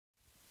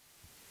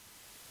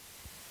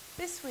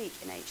This week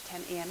in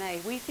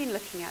H10EMA, we've been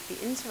looking at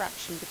the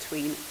interaction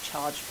between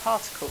charged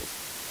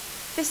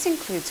particles. This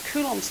includes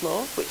Coulomb's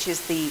law, which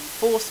is the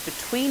force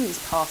between these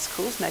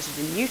particles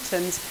measured in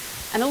newtons,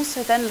 and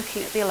also then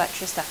looking at the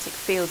electrostatic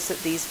fields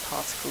that these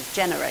particles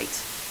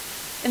generate.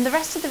 In the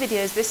rest of the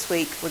videos this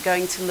week, we're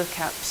going to look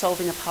at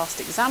solving a past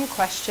exam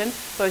question,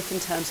 both in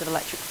terms of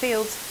electric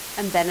fields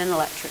and then in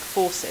electric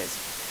forces.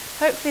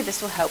 Hopefully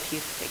this will help you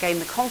gain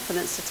the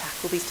confidence to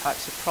tackle these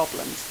types of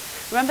problems.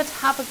 Remember to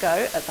have a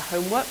go at the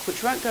homework,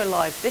 which won't go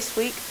live this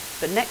week,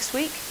 but next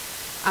week,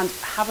 and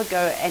have a go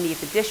at any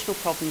of the additional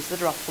problems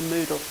that are up on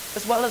Moodle,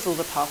 as well as all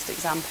the past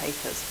exam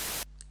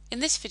papers. In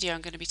this video I'm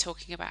going to be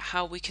talking about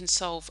how we can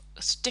solve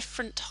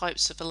different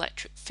types of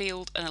electric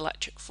field and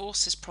electric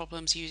forces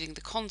problems using the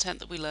content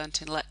that we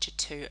learnt in Lecture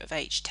 2 of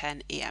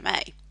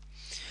H10EMA.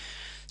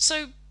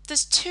 So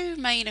there's two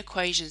main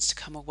equations to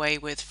come away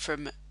with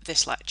from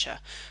this lecture.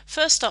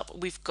 First up,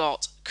 we've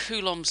got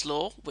Coulomb's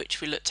law, which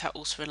we looked at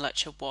also in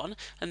Lecture 1,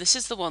 and this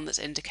is the one that's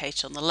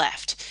indicated on the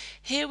left.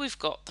 Here we've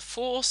got the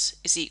force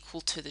is equal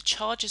to the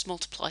charges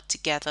multiplied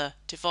together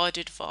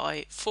divided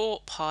by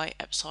 4 pi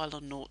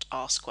epsilon naught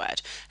r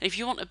squared. And if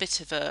you want a bit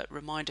of a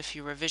reminder for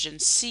your revision,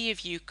 see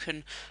if you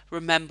can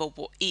remember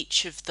what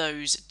each of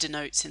those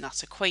denotes in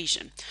that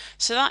equation.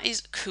 So that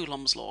is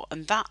Coulomb's law,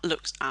 and that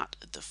looks at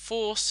the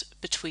force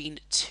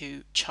between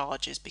two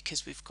charges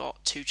because we've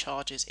got two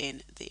charges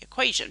in the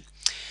equation.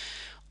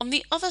 On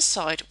the other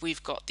side,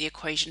 we've got the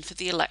equation for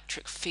the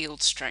electric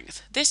field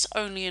strength. This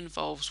only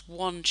involves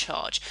one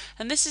charge,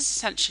 and this is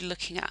essentially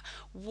looking at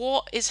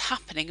what is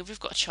happening. If we've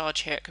got a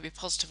charge here, it could be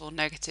positive or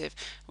negative,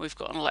 and we've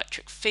got an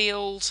electric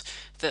field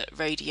that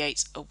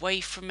radiates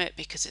away from it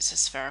because it's a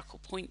spherical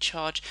point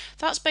charge.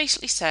 That's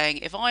basically saying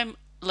if I'm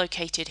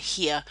located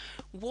here,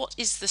 what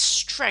is the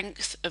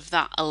strength of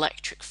that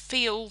electric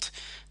field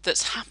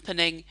that's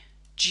happening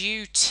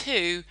due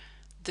to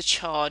the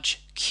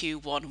charge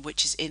Q1,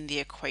 which is in the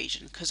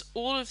equation, because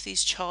all of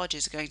these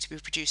charges are going to be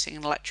producing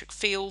an electric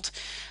field,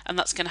 and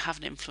that's going to have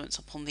an influence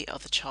upon the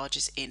other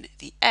charges in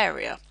the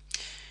area.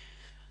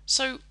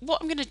 So what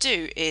I'm going to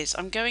do is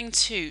I'm going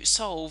to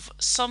solve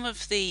some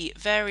of the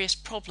various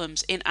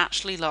problems in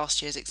actually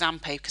last year's exam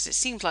paper because it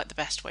seems like the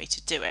best way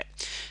to do it.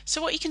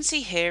 So what you can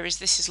see here is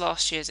this is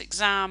last year's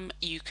exam.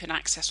 You can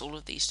access all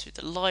of these through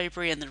the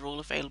library and they're all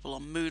available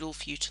on Moodle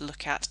for you to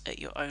look at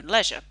your own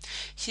leisure.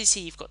 So you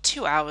see you've got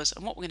 2 hours,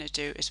 and what we're going to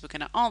do is we're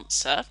going to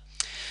answer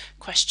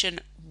question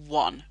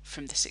 1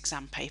 from this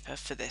exam paper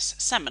for this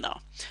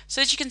seminar.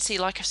 So as you can see,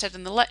 like I've said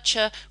in the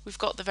lecture, we've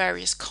got the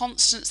various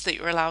constants that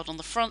you're allowed on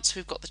the front. So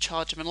we've got the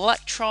charge of an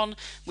electron,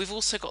 we've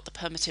also got the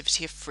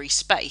permittivity of free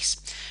space.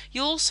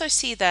 You'll also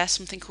see there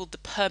something called the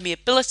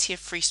permeability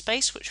of free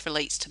space, which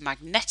relates to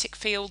magnetic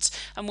fields,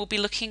 and we'll be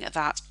looking at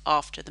that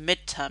after the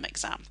midterm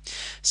exam.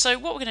 So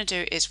what we're going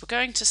to do is we're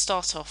going to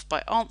start off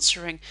by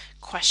answering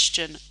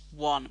question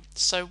 1.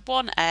 So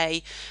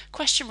 1a,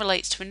 question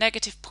relates to a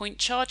negative point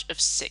charge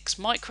of 6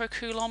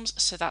 microcoulombs,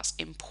 so that's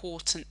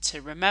important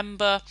to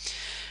remember.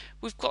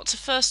 We've got to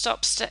first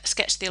up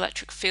sketch the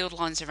electric field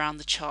lines around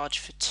the charge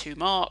for 2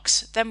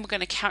 marks. Then we're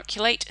going to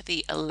calculate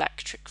the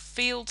electric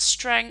field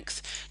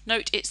strength.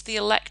 Note it's the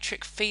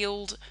electric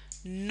field,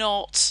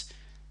 not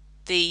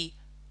the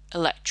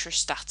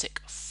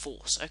electrostatic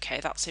force. Okay,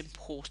 that's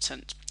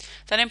important.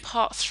 Then in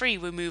part 3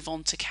 we move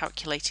on to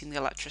calculating the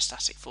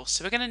electrostatic force.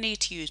 So we're going to need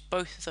to use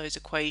both of those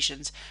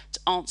equations to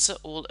answer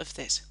all of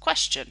this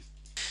question.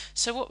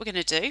 So what we're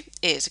going to do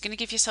is we're going to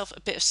give yourself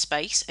a bit of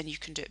space, and you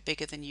can do it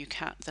bigger than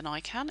I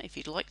can if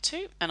you'd like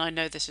to. And I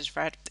know this is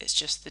red, it's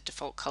just the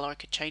default color. I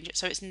could change it.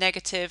 So it's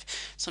negative,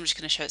 so I'm just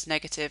going to show it's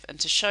negative. And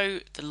to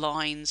show the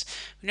lines,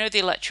 we know the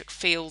electric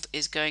field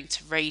is going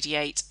to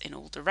radiate in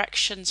all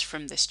directions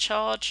from this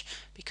charge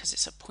because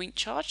it's a point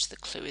charge. The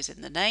clue is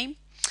in the name.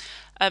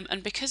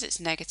 And because it's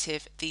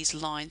negative, these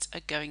lines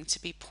are going to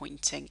be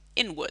pointing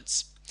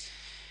inwards.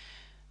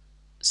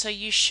 So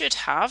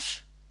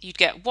you'd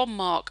get 1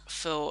 mark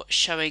for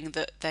showing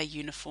that they're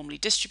uniformly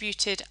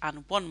distributed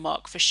and 1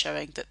 mark for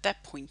showing that they're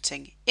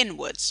pointing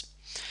inwards.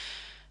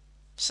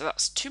 So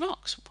that's 2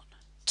 marks.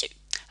 1,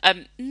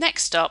 2.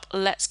 Next up,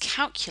 let's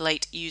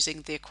calculate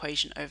using the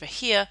equation over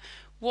here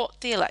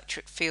what the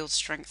electric field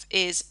strength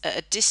is at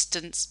a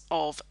distance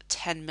of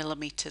 10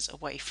 millimeters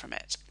away from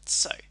it.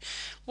 So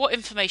what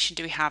information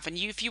do we have? And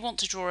if you want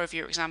to draw over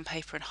your exam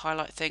paper and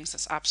highlight things,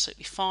 that's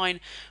absolutely fine.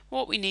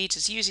 What we need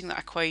is, using that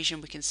equation,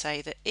 we can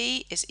say that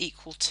E is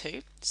equal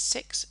to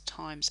 6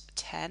 times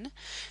 10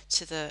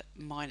 to the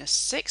minus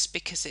 6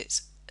 because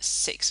it's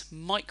 6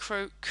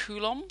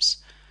 microcoulombs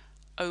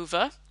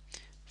over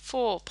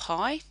 4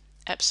 pi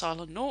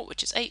epsilon naught,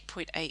 which is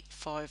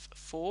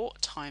 8.854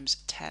 times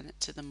 10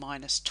 to the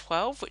minus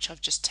 12, which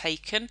I've just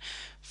taken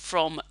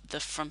from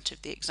the front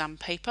of the exam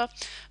paper,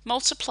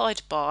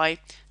 multiplied by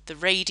the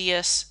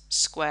radius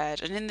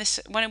squared. And in this,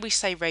 when we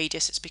say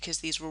radius, it's because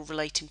these are all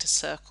relating to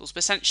circles, but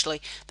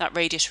essentially that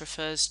radius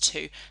refers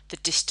to the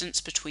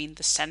distance between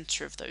the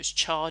center of those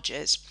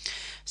charges.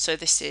 So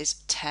this is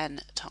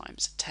 10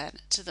 times 10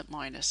 to the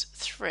minus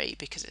 3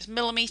 because it's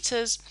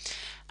millimeters.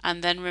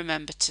 and then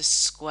remember to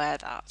square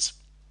that.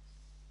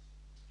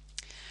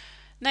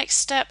 Next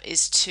step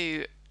is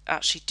to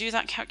actually do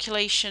that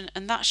calculation,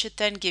 and that should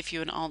then give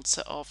you an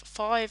answer of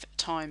 5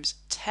 times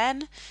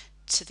 10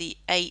 to the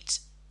 8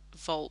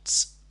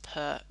 volts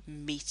per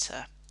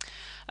meter.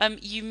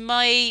 You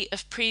may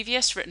have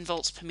previous written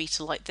volts per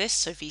meter like this,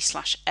 so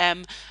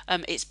V/M.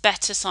 It's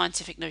better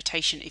scientific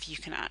notation if you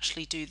can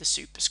actually do the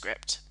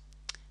superscript.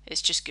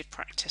 It's just good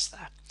practice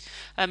there.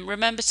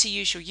 Remember to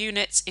use your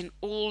units in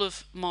all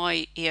of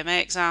my EMA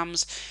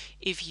exams.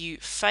 If you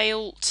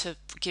fail to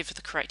give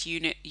the correct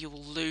unit, you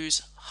will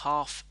lose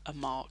half a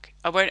mark.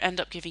 I won't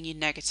end up giving you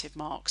negative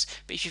marks,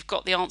 but if you've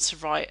got the answer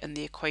right and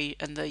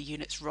the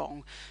units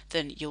wrong,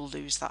 then you'll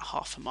lose that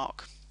half a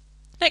mark.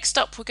 Next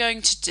up, we're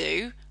going to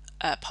do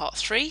part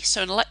 3.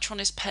 So an electron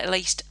is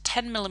placed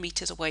 10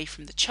 millimeters away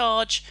from the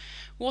charge.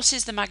 What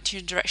is the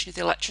magnitude and direction of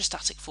the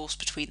electrostatic force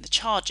between the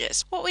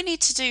charges? What we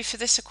need to do for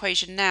this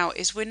equation now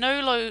is we're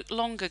no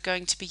longer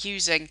going to be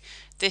using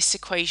this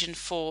equation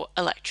for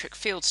electric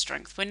field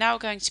strength. We're now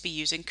going to be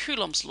using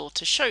Coulomb's law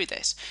to show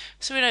this.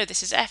 So we know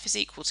this is F is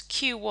equal to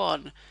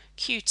Q1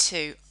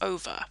 Q2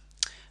 over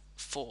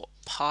 4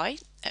 pi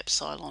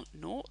epsilon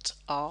naught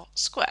r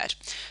squared.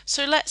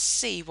 So let's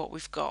see what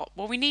we've got.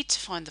 Well, we need to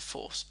find the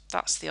force.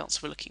 That's the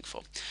answer we're looking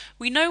for.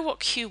 We know what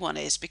Q1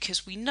 is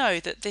because we know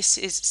that this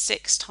is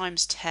 6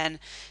 times 10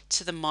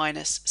 to the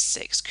minus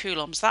 6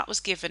 coulombs. That was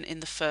given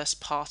in the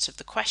first part of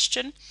the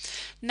question.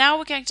 Now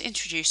we're going to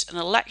introduce an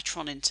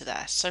electron into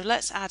there. So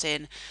let's add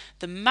in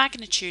the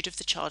magnitude of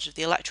the charge of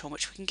the electron,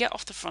 which we can get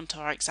off the front of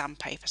our exam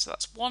paper. So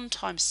that's 1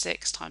 times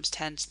 6 times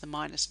 10 to the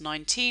minus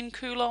 19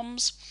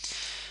 coulombs.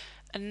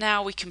 And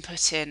now we can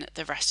put in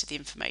the rest of the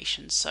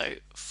information. So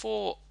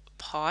 4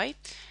 pi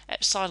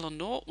epsilon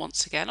naught,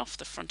 once again off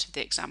the front of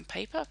the exam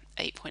paper,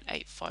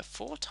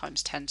 8.854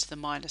 times 10 to the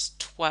minus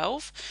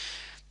 12.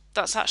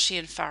 That's actually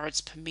in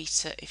farads per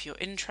meter if you're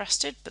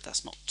interested, but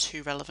that's not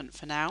too relevant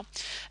for now.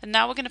 And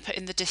now we're going to put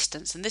in the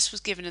distance, and this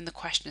was given in the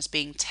question as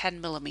being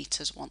 10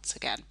 millimeters once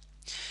again.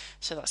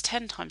 So that's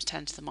 10 times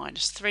 10 to the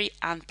minus 3,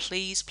 and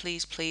please,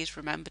 please, please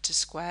remember to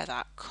square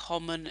that.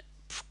 Common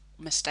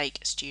mistake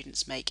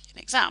students make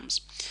in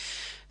exams.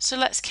 So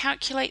let's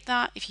calculate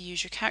that. If you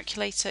use your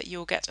calculator,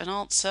 you'll get an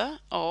answer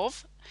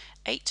of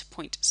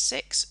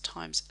 8.6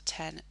 times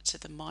 10 to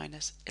the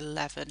minus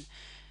 11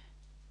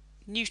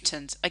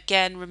 newtons.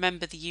 Again,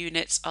 remember the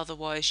units,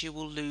 otherwise you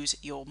will lose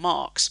your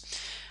marks.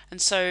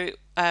 And so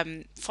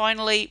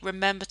finally,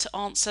 remember to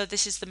answer.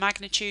 This is the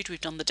magnitude. We've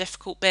done the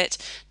difficult bit.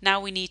 Now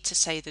we need to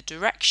say the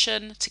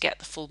direction to get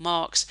the full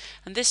marks.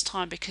 And this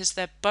time, because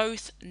they're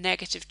both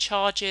negative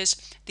charges,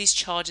 these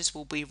charges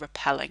will be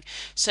repelling.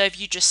 So if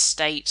you just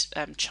state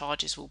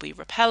charges will be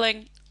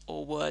repelling,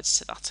 or words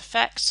to that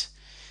effect,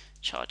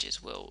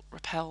 charges will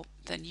repel,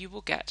 then you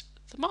will get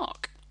the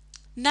mark.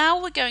 Now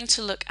we're going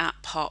to look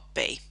at part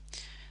B.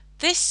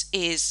 This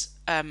is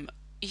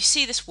you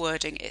see this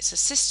wording, it's a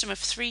system of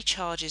 3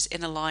 charges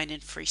in a line in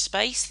free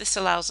space. This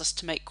allows us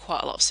to make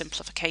quite a lot of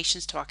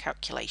simplifications to our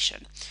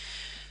calculation.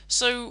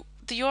 So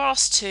you're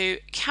asked to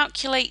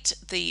calculate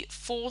the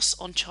force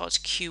on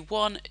charge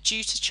Q1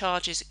 due to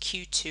charges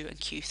Q2 and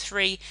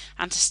Q3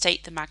 and to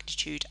state the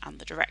magnitude and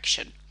the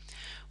direction.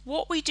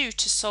 What we do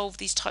to solve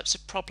these types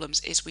of problems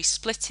is we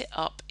split it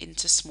up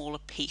into smaller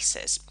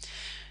pieces.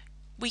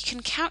 We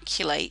can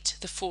calculate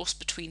the force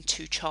between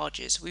 2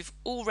 charges. We've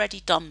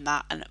already done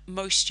that, and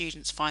most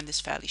students find this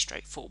fairly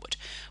straightforward.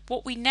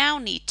 What we now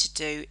need to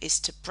do is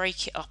to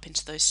break it up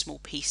into those small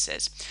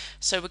pieces.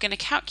 So we're going to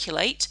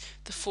calculate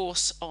the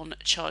force on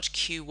charge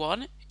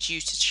Q1 due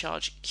to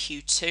charge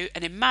Q2,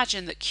 and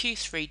imagine that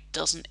Q3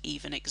 doesn't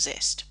even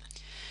exist.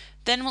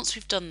 Then once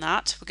we've done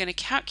that, we're going to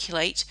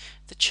calculate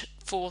the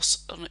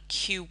force on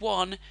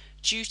Q1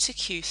 due to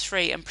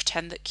Q3 and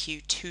pretend that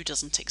Q2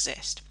 doesn't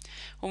exist.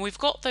 When we've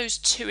got those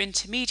 2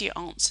 intermediate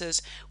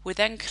answers, we're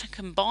then going to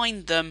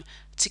combine them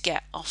to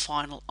get our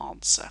final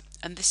answer,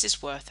 and this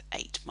is worth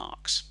 8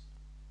 marks.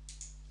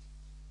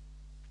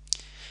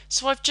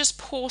 So I've just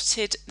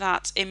ported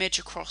that image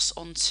across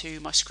onto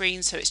my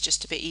screen, so it's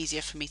just a bit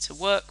easier for me to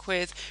work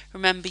with.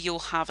 Remember, you'll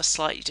have a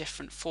slightly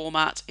different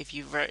format if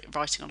you're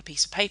writing on a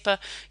piece of paper.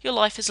 Your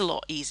life is a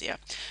lot easier.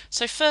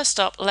 So first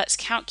up, let's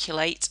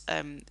calculate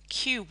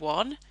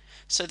Q1,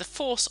 so the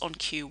force on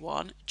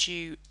Q1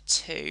 due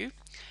to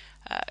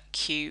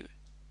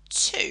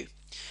Q2,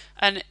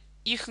 and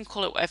you can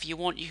call it whatever you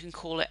want. You can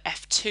call it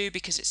F2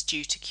 because it's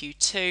due to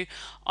Q2.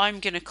 I'm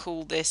going to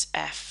call this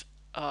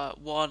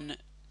F1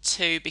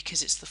 2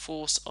 because it's the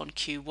force on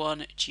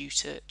Q1 due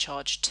to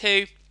charge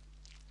 2,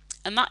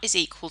 and that is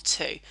equal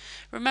to,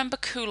 remember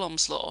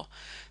Coulomb's law,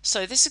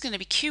 so this is going to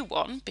be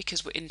Q1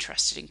 because we're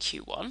interested in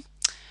Q1,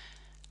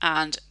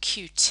 and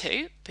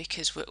Q2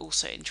 because we're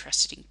also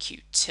interested in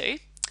Q2,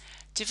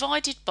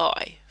 divided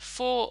by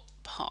 4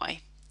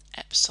 pi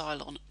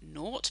epsilon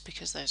naught,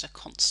 because those are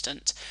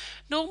constant.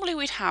 Normally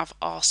we'd have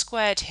r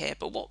squared here,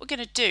 but what we're going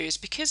to do is,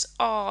 because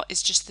r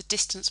is just the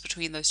distance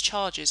between those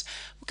charges,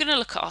 we're going to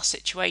look at our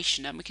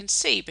situation, and we can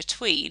see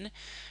between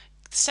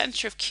the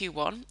centre of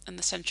Q1 and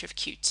the centre of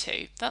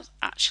Q2, that's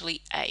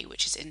actually A,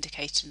 which is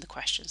indicated in the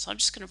question. So I'm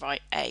just going to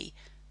write A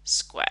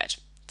squared.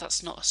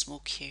 That's not a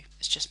small q,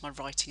 it's just my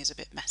writing is a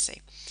bit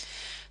messy.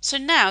 So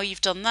now you've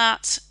done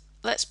that,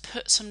 let's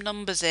put some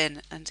numbers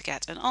in and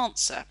get an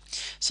answer.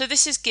 So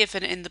this is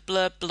given in the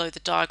blurb below the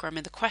diagram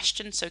in the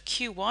question. So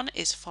Q1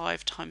 is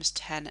 5 times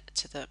 10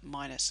 to the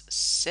minus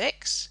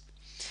 6.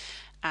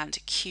 And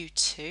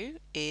Q2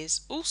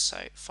 is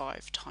also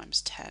 5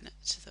 times 10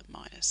 to the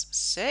minus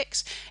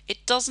 6.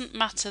 It doesn't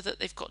matter that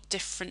they've got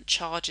different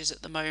charges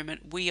at the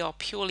moment. We are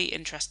purely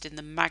interested in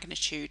the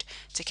magnitude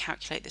to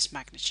calculate this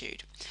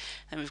magnitude.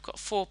 Then we've got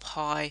 4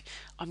 pi.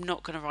 I'm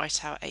not going to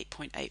write out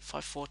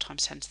 8.854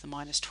 times 10 to the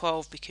minus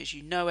 12 because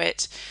you know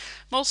it.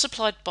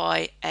 Multiplied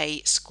by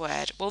a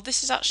squared. Well,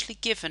 this is actually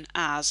given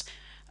as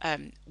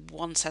 1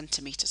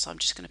 centimetre, so I'm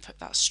just going to put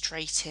that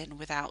straight in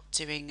without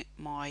doing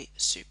my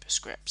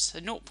superscripts. So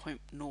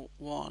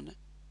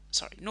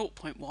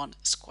 0.1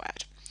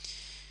 squared,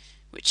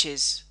 which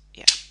is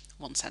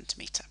 1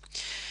 centimetre.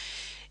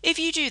 If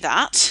you do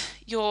that,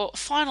 your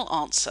final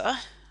answer,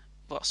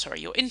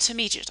 your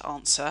intermediate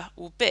answer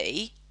will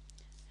be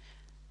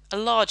a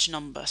large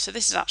number. So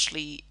this is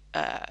actually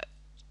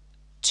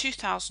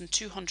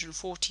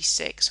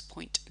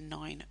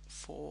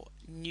 2,246.94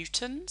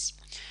 newtons.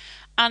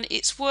 And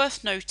it's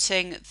worth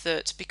noting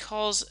that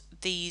because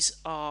these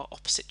are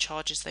opposite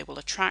charges, they will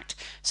attract.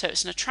 So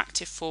it's an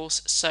attractive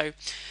force. So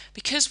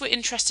because we're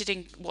interested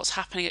in what's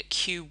happening at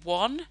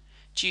Q1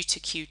 due to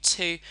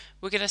Q2,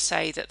 we're going to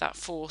say that that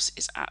force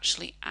is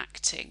actually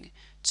acting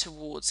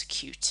towards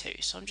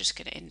Q2. So I'm just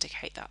going to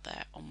indicate that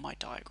there on my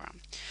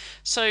diagram.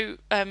 So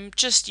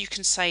just you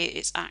can say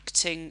it's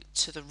acting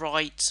to the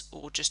right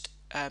or just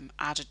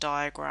add a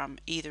diagram.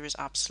 Either is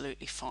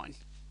absolutely fine.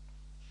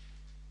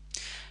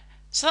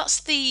 So that's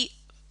the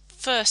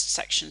first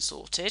section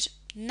sorted.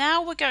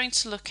 Now we're going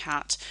to look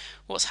at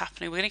what's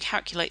happening. We're going to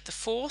calculate the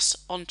force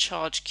on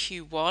charge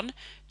Q1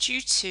 due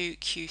to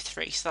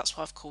Q3. So that's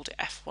why I've called it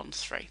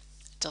F13. It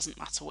doesn't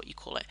matter what you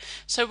call it.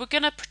 So we're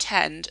going to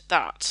pretend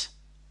that,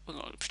 for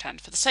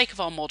the sake of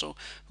our model,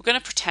 we're going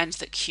to pretend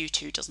that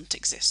Q2 doesn't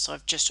exist. So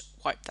I've just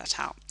wiped that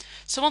out.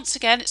 So once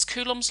again, it's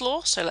Coulomb's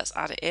law. So let's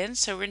add it in.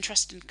 So we're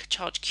interested in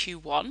charge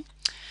Q1.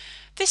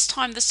 This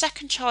time the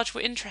second charge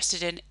we're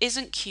interested in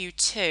isn't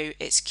Q2,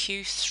 it's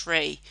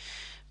Q3.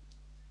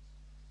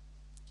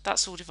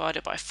 That's all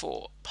divided by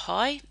 4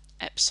 pi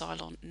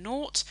epsilon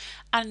naught,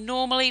 and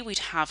normally we'd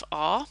have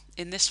R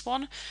in this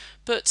one,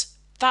 but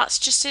that's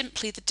just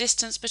simply the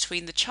distance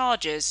between the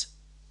charges.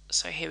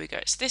 So here we go,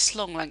 it's this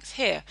long length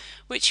here,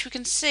 which we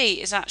can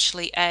see is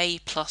actually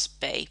A plus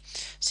B.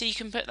 So you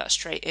can put that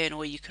straight in,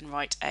 or you can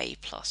write A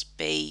plus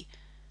B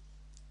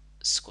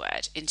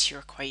squared into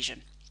your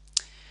equation.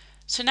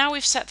 So now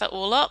we've set that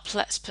all up,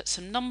 let's put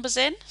some numbers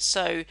in.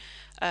 So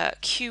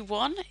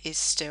Q1 is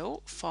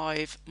still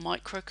 5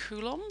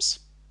 microcoulombs,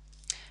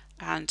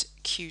 and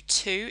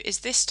Q2 is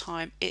this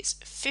time it's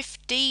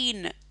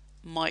 15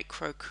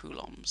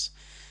 microcoulombs.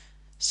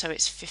 So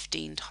it's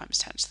 15 times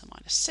 10 to the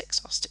minus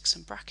 6. I'll stick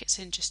some brackets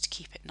in just to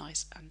keep it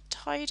nice and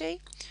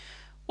tidy.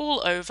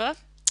 All over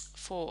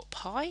 4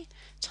 pi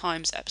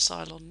times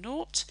epsilon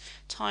naught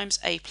times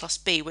A plus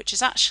B, which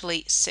is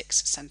actually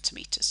 6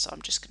 centimetres. So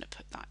I'm just going to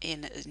put that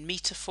in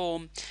metre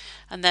form,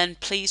 and then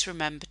please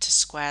remember to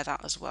square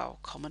that as well,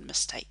 common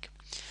mistake.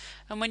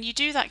 And when you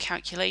do that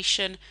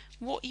calculation,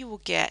 what you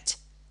will get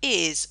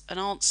is an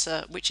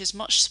answer which is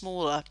much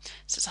smaller,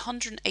 so it's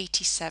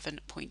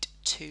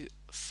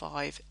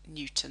 187.25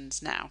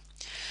 newtons now.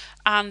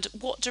 And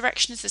what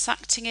direction is this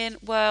acting in?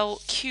 Well,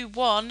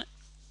 Q1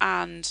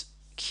 and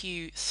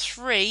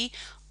Q3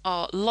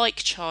 are like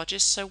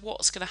charges, so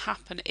what's going to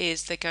happen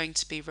is they're going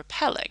to be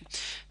repelling.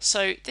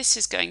 So this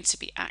is going to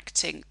be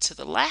acting to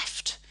the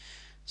left,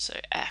 so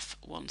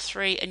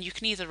F13, and you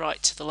can either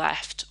write to the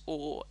left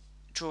or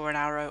draw an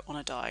arrow on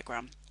a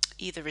diagram.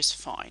 Either is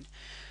fine.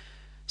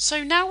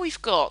 So now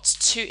we've got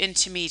two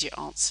intermediate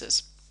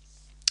answers.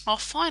 Our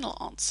final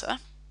answer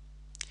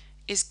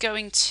is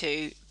going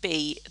to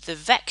be the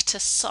vector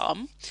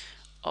sum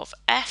of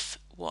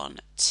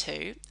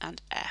F12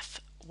 and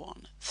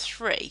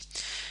F13,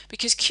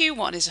 because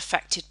Q1 is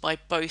affected by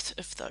both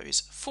of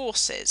those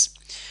forces.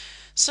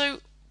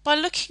 So by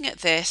looking at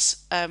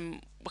this,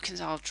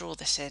 I'll draw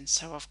this in.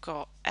 So I've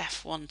got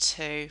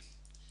F12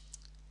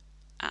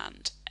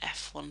 and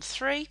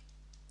F13.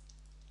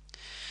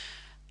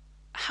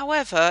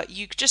 However,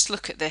 you just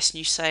look at this and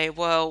you say,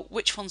 well,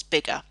 which one's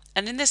bigger?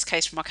 And in this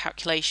case, from our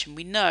calculation,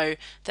 we know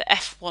that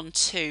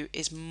F12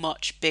 is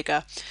much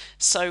bigger.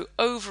 So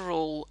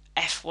overall,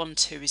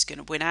 F12 is going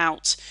to win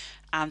out,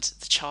 and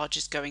the charge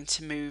is going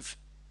to move,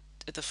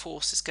 the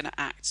force is going to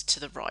act to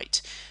the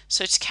right.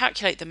 So to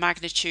calculate the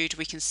magnitude,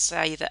 we can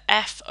say that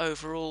F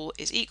overall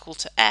is equal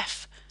to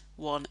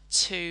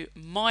F12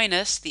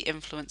 minus the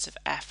influence of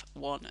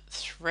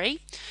F13.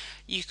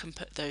 You can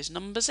put those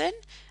numbers in,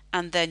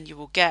 and then you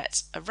will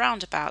get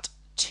around about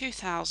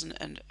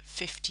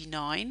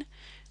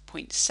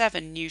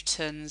 2059.7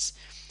 newtons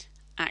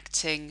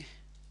acting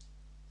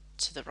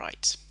to the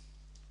right.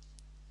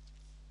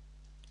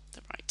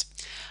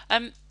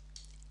 Right.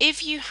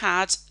 If you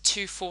had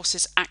two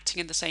forces acting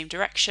in the same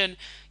direction,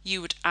 you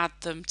would add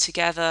them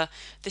together.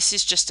 This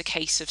is just a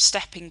case of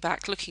stepping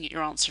back, looking at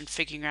your answer and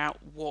figuring out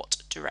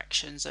what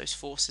directions those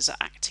forces are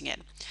acting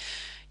in.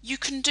 You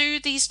can do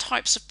these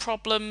types of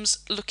problems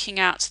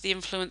looking at the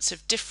influence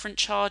of different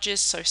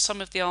charges. So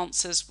some of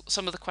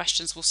the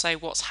questions will say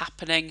what's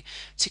happening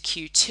to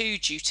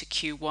Q2 due to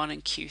Q1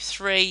 and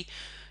Q3.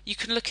 You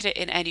can look at it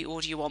in any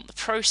order you want. The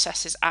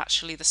process is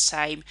actually the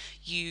same.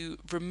 You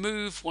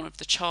remove one of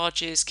the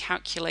charges,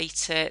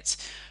 calculate it,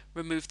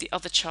 remove the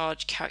other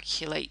charge,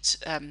 calculate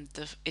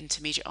the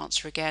intermediate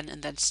answer again,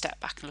 and then step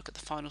back and look at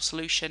the final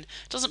solution.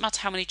 It doesn't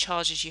matter how many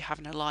charges you have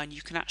in a line,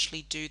 you can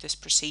actually do this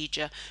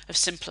procedure of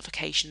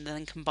simplification and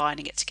then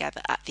combining it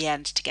together at the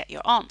end to get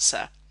your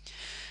answer.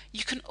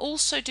 You can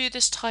also do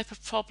this type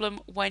of problem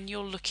when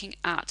you're looking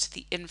at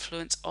the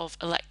influence of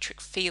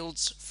electric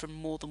fields from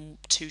more than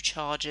two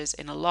charges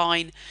in a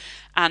line,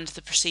 and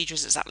the procedure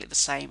is exactly the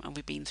same, and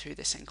we've been through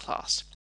this in class.